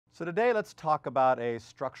So today let's talk about a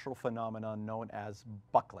structural phenomenon known as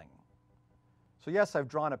buckling. So yes, I've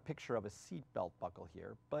drawn a picture of a seatbelt buckle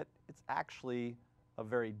here, but it's actually a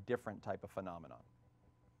very different type of phenomenon.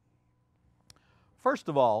 First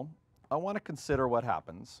of all, I want to consider what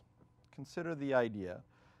happens. Consider the idea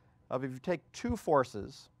of if you take two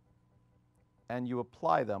forces and you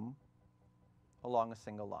apply them along a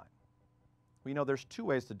single line. We know there's two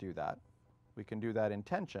ways to do that. We can do that in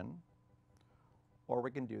tension, or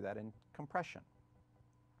we can do that in compression.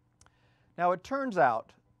 Now it turns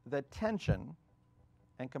out that tension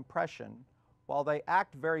and compression, while they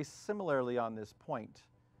act very similarly on this point,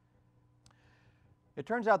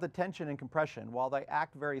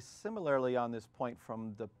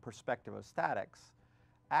 from the perspective of statics,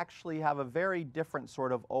 actually have a very different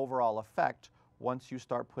sort of overall effect once you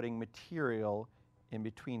start putting material in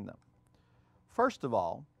between them. First of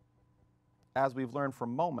all, as we've learned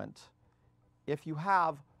from moment, if you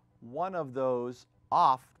have one of those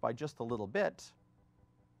off by just a little bit,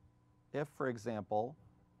 if, for example,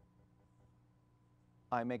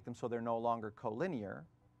 I make them so they're no longer collinear,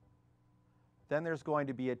 then there's going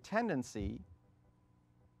to be a tendency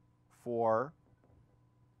for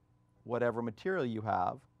whatever material you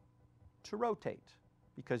have to rotate,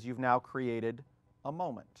 because you've now created a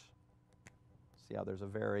moment. See how there's a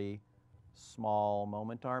very small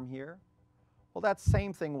moment arm here? Well, that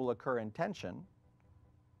same thing will occur in tension,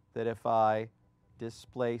 that if I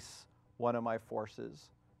displace one of my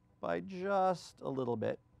forces by just a little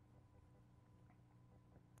bit,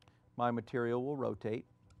 my material will rotate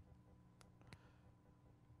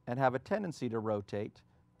and have a tendency to rotate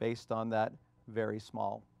based on that very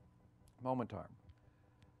small moment arm.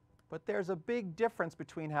 But there's a big difference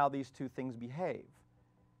between how these two things behave.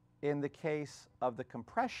 In the case of the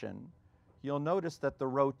compression, you'll notice that the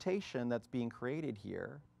rotation that's being created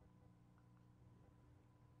here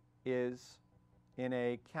is in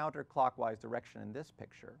a counterclockwise direction in this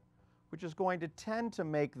picture, which is going to tend to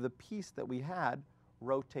make the piece that we had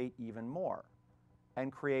rotate even more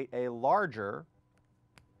and create a larger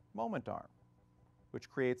moment arm, which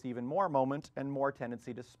creates even more moment and more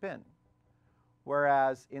tendency to spin.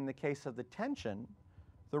 Whereas in the case of the tension,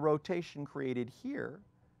 the rotation created here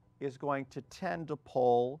is going to tend to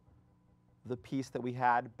pull the piece that we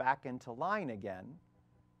had back into line again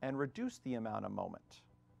and reduce the amount of moment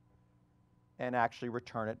and actually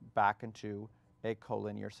return it back into a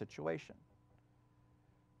collinear situation.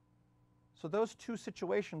 So those two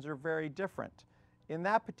situations are very different. In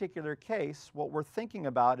that particular case, what we're thinking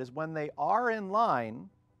about is when they are in line,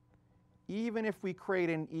 even if we create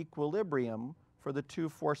an equilibrium for the two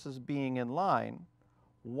forces being in line,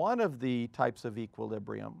 one of the types of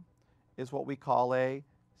equilibrium is what we call a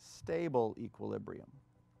stable equilibrium,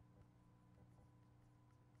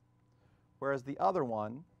 whereas the other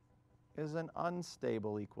one is an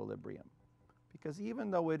unstable equilibrium. Because even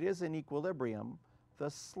though it is an equilibrium, the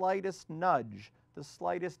slightest nudge, the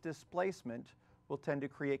slightest displacement will tend to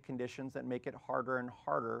create conditions that make it harder and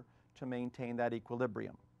harder to maintain that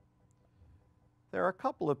equilibrium. There are a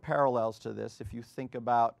couple of parallels to this if you think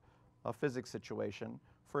about a physics situation.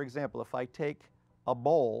 For example, if I take a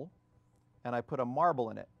bowl and I put a marble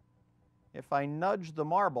in it, if I nudge the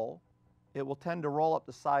marble, it will tend to roll up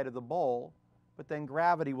the side of the bowl, but then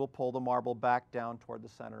gravity will pull the marble back down toward the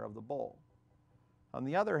center of the bowl. On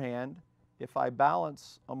the other hand, if I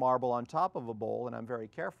balance a marble on top of a bowl, and I'm very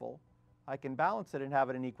careful, I can balance it and have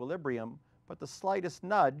it in equilibrium, but the slightest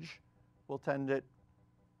nudge will tend it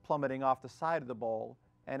plummeting off the side of the bowl,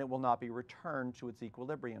 and it will not be returned to its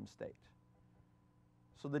equilibrium state.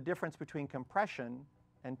 So the difference between compression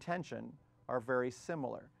and tension are very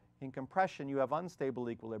similar. In compression, you have unstable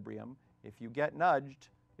equilibrium. If you get nudged,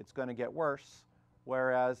 it's going to get worse,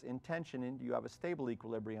 whereas in tension, you have a stable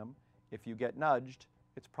equilibrium. If you get nudged,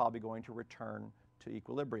 it's probably going to return to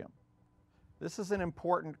equilibrium. This is an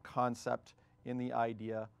important concept in the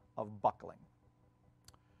idea of buckling.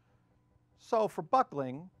 So for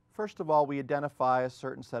buckling, first of all, we identify a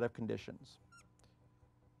certain set of conditions.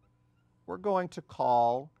 We're going to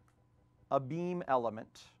call a beam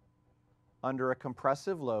element under a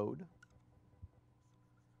compressive load.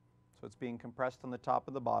 So it's being compressed on the top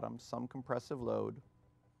and the bottom, some compressive load,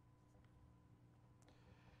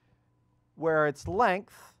 where its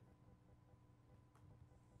length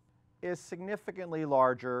is significantly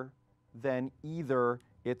larger than either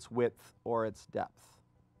its width or its depth.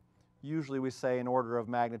 Usually we say an order of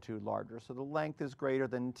magnitude larger. So the length is greater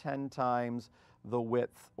than 10 times the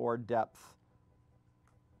width or depth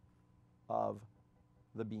of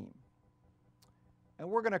the beam. And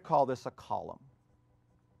we're going to call this a column.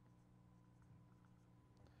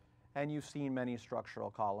 and you've seen many structural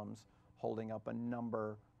columns holding up a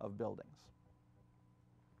number of buildings.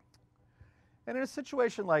 And in a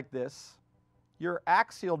situation like this, your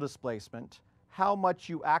axial displacement, how much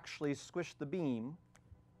you actually squish the beam,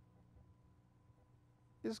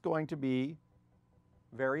 is going to be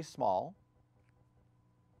very small.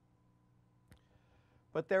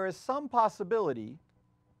 But there is some possibility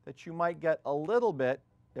that you might get a little bit,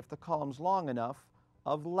 if the column's long enough,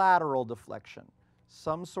 of lateral deflection,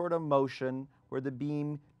 some sort of motion where the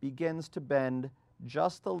beam begins to bend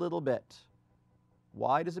just a little bit.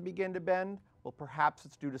 Why does it begin to bend? Well, perhaps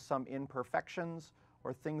it's due to some imperfections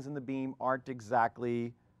or things in the beam aren't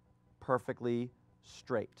exactly perfectly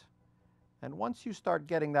straight. And once you start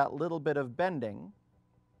getting that little bit of bending,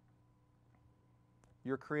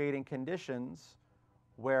 you're creating conditions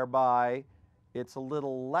whereby it's a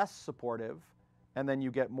little less supportive, and then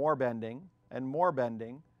you get more bending,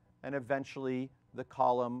 and eventually the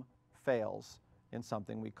column fails in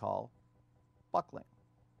something we call buckling.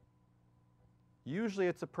 Usually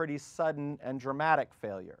it's a pretty sudden and dramatic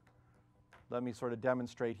failure. Let me sort of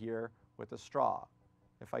demonstrate here with a straw.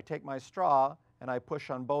 If I take my straw and I push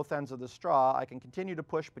on both ends of the straw, I can continue to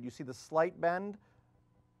push, but you see the slight bend?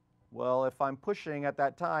 Well, if I'm pushing at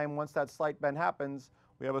that time, once that slight bend happens,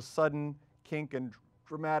 we have a sudden kink and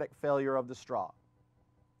dramatic failure of the straw.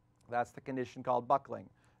 That's the condition called buckling.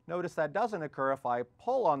 Notice that doesn't occur if I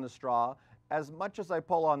pull on the straw. As much as I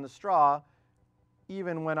pull on the straw,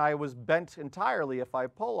 even when I was bent entirely, if I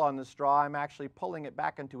pull on the straw, I'm actually pulling it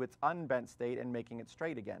back into its unbent state and making it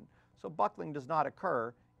straight again. So buckling does not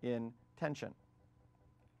occur in tension.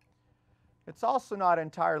 It's also not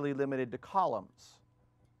entirely limited to columns.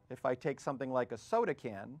 If I take something like a soda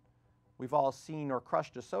can, we've all seen or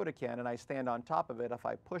crushed a soda can, and I stand on top of it. If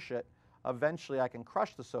I push it, eventually I can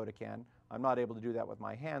crush the soda can. I'm not able to do that with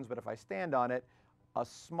my hands, but if I stand on it, a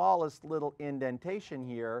smallest little indentation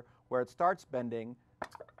here where it starts bending,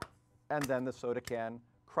 and then the soda can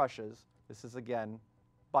crushes. This is, again,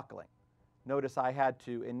 buckling. Notice I had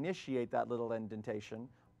to initiate that little indentation,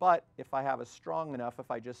 but if I have a strong enough, if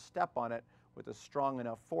I just step on it with a strong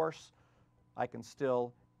enough force, I can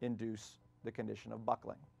still induce the condition of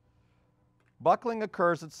buckling. Buckling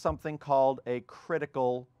occurs at something called a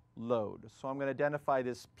critical load. So I'm going to identify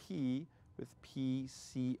this P with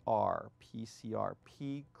PCR,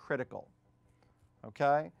 P critical,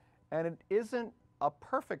 okay? And it isn't a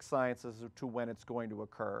perfect science as to when it's going to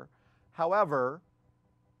occur. However,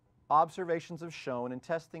 observations have shown and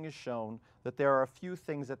testing has shown that there are a few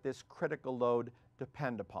things that this critical load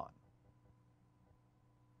depend upon.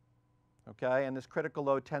 Okay, and this critical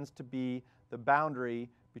load tends to be the boundary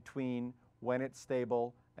between when it's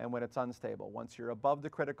stable and when it's unstable. Once you're above the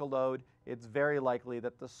critical load, it's very likely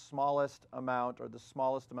that the smallest amount or the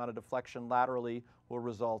smallest amount of deflection laterally will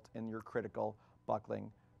result in your critical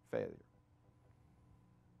buckling failure.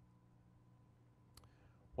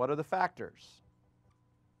 What are the factors?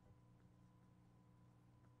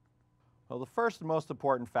 Well, the first and most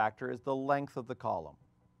important factor is the length of the column.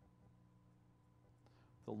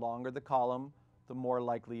 The longer the column, the more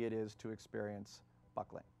likely it is to experience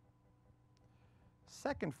buckling.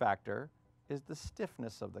 Second factor is the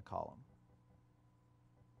stiffness of the column.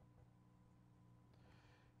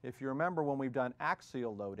 If you remember when we've done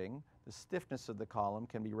axial loading, the stiffness of the column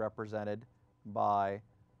can be represented by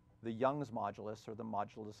the Young's modulus, or the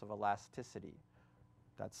modulus of elasticity.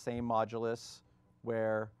 That same modulus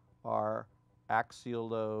where our axial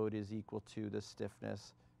load is equal to the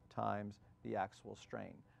stiffness times the axial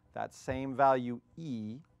strain. That same value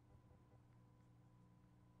E,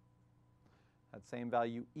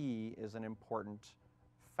 is an important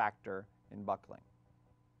factor in buckling.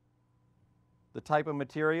 The type of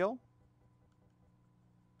material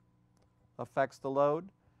affects the load,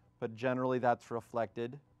 but generally that's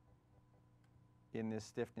reflected in this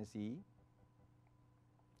stiffness E.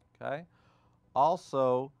 Okay?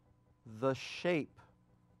 Also, the shape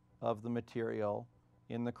of the material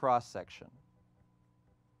in the cross-section.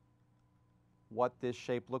 What this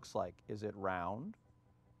shape looks like. Is it round?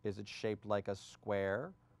 Is it shaped like a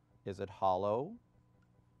square? Is it hollow?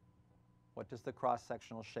 What does the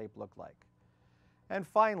cross-sectional shape look like? And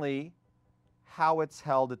finally, how it's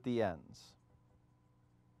held at the ends.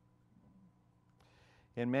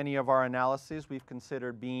 In many of our analyses, we've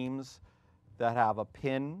considered beams that have a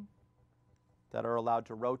pin that are allowed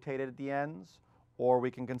to rotate at the ends, or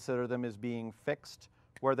we can consider them as being fixed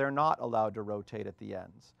where they're not allowed to rotate at the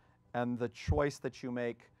ends. And the choice that you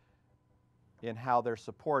make in how they're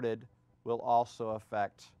supported will also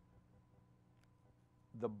affect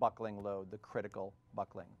the buckling load, the critical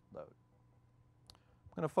buckling load.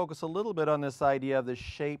 I'm going to focus a little bit on this idea of the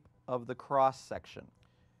shape of the cross section.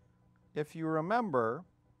 If you remember,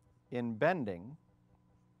 in bending,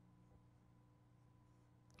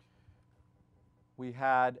 we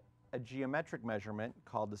had a geometric measurement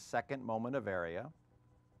called the second moment of area,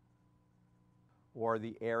 or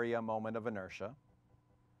the area moment of inertia.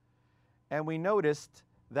 And we noticed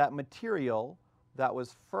that material that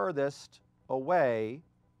was furthest away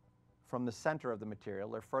from the center of the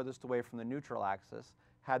material, or furthest away from the neutral axis,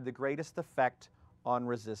 had the greatest effect on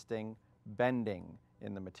resisting bending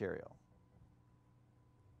in the material.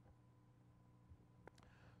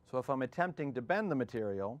 So if I'm attempting to bend the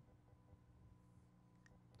material,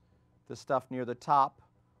 the stuff near the top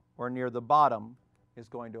or near the bottom is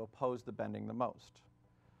going to oppose the bending the most.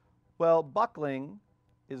 Well, buckling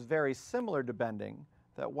is very similar to bending,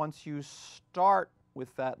 that once you start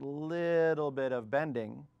with that little bit of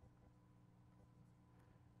bending,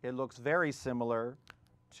 it looks very similar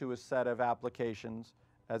to a set of applications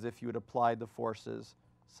as if you had applied the forces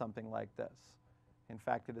something like this. In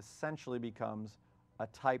fact, it essentially becomes a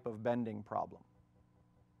type of bending problem.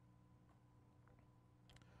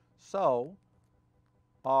 So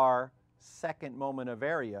our second moment of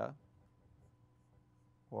area,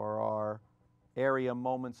 or our area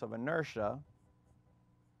moments of inertia,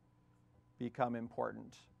 become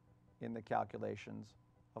important in the calculations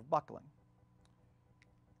of buckling.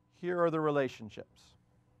 Here are the relationships.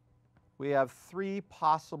 We have three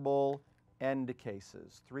possible end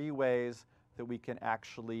cases, three ways that we can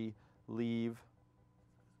actually leave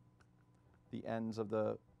the ends of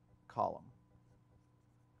the column.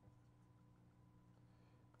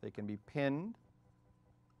 They can be pinned,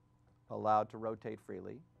 allowed to rotate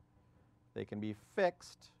freely. They can be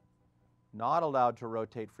fixed, not allowed to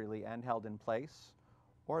rotate freely and held in place.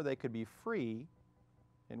 Or they could be free,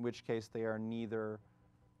 in which case they are neither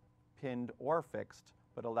pinned or fixed,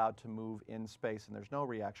 but allowed to move in space and there's no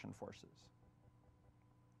reaction forces.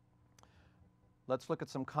 Let's look at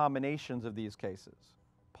some combinations of these cases.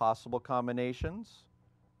 Possible combinations.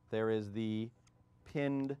 There is the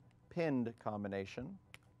pinned-pinned combination.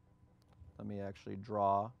 Let me actually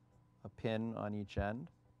draw a pin on each end.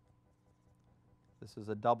 This is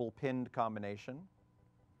a double pinned combination.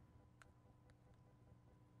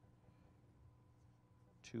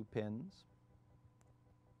 Two pins.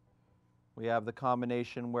 We have the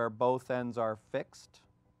combination where both ends are fixed.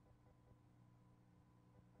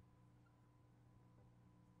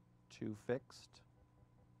 Two fixed.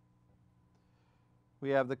 We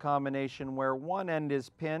have the combination where one end is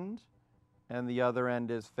pinned and the other end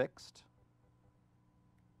is fixed.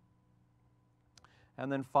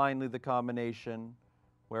 And then finally the combination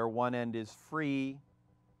where one end is free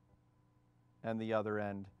and the other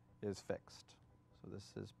end is fixed. So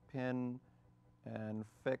this is pin and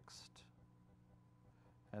fixed,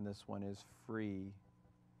 and this one is free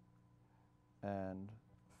and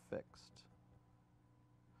fixed.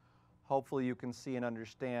 Hopefully you can see and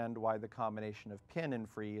understand why the combination of pin and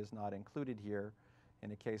free is not included here.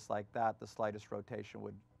 In a case like that, the slightest rotation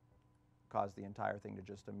would cause the entire thing to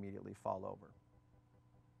just immediately fall over.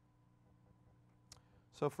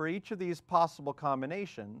 So for each of these possible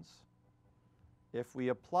combinations, if we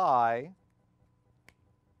apply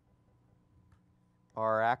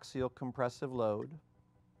our axial compressive load,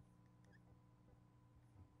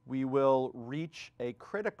 we will reach a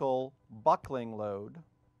critical buckling load.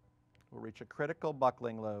 We'll reach a critical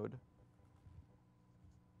buckling load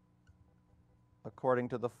according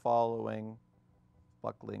to the following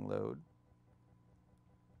buckling load.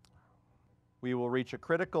 We will reach a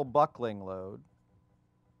critical buckling load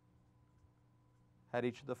at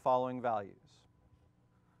each of the following values.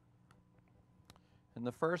 In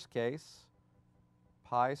the first case,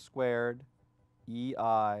 pi squared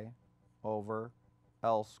EI over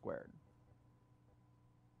L squared.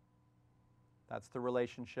 That's the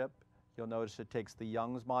relationship. You'll notice it takes the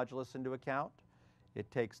Young's modulus into account, it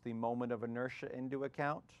takes the moment of inertia into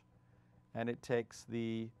account, and it takes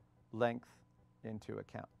the length into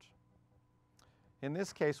account. In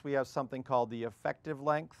this case, we have something called the effective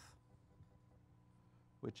length,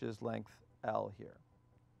 which is length L here.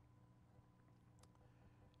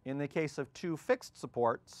 In the case of two fixed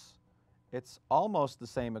supports, it's almost the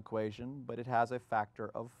same equation, but it has a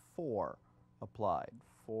factor of 4 applied.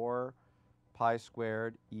 4 pi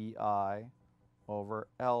squared EI over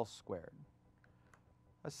L squared.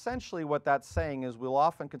 Essentially what that's saying is we'll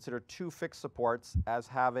often consider two fixed supports as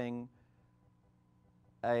having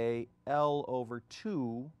a L over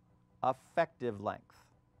 2 effective length.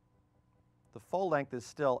 The full length is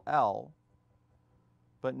still L,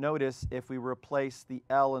 but notice if we replace the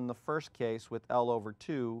L in the first case with L over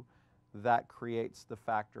 2, that creates the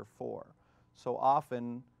factor 4. So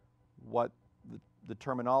often what the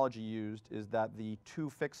terminology used is that the two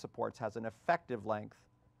fixed supports has an effective length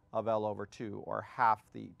of L over 2, or half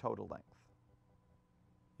the total length.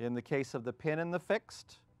 In the case of the pin and the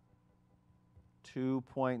fixed,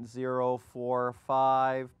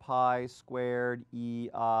 2.045 pi squared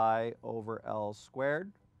EI over L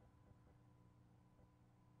squared.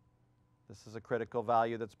 This is a critical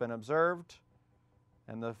value that's been observed,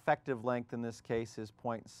 and the effective length in this case is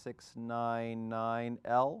 0.699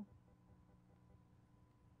 L.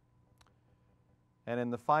 And in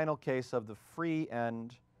the final case of the free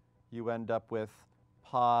end, you end up with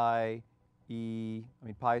pi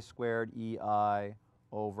squared EI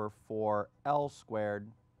over 4L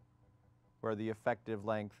squared, where the effective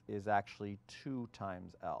length is actually 2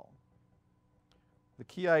 times L. The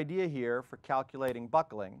key idea here for calculating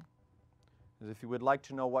buckling is if you would like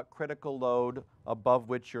to know what critical load above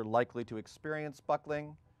which you're likely to experience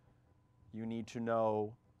buckling, you need to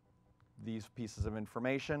know these pieces of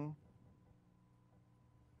information: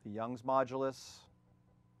 the Young's modulus,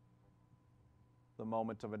 the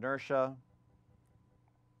moment of inertia,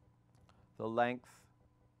 the length,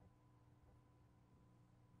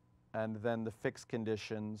 and then the fixed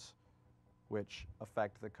conditions which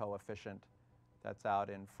affect the coefficient that's out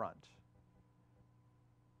in front.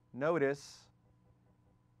 Notice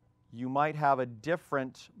you might have a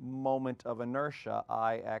different moment of inertia,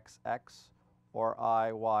 Ixx or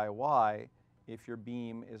Iyy, if your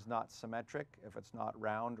beam is not symmetric, if it's not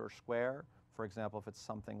round or square. For example, if it's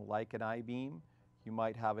something like an I-beam, you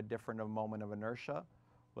might have a different moment of inertia.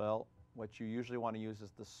 Well, what you usually want to use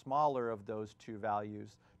is the smaller of those two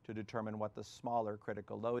values to determine what the smaller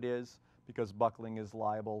critical load is, because buckling is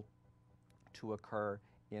liable to occur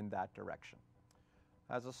in that direction.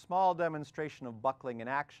 As a small demonstration of buckling in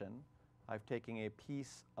action, I've taken a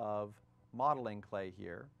piece of modeling clay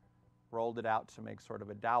here, rolled it out to make sort of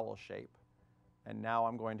a dowel shape, and now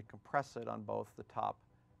I'm going to compress it on both the top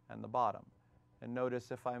and the bottom. And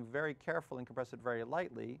notice if I'm very careful and compress it very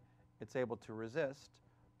lightly, it's able to resist,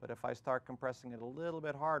 but if I start compressing it a little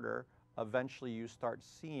bit harder, eventually you start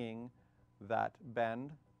seeing that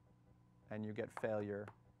bend and you get failure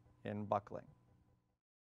in buckling.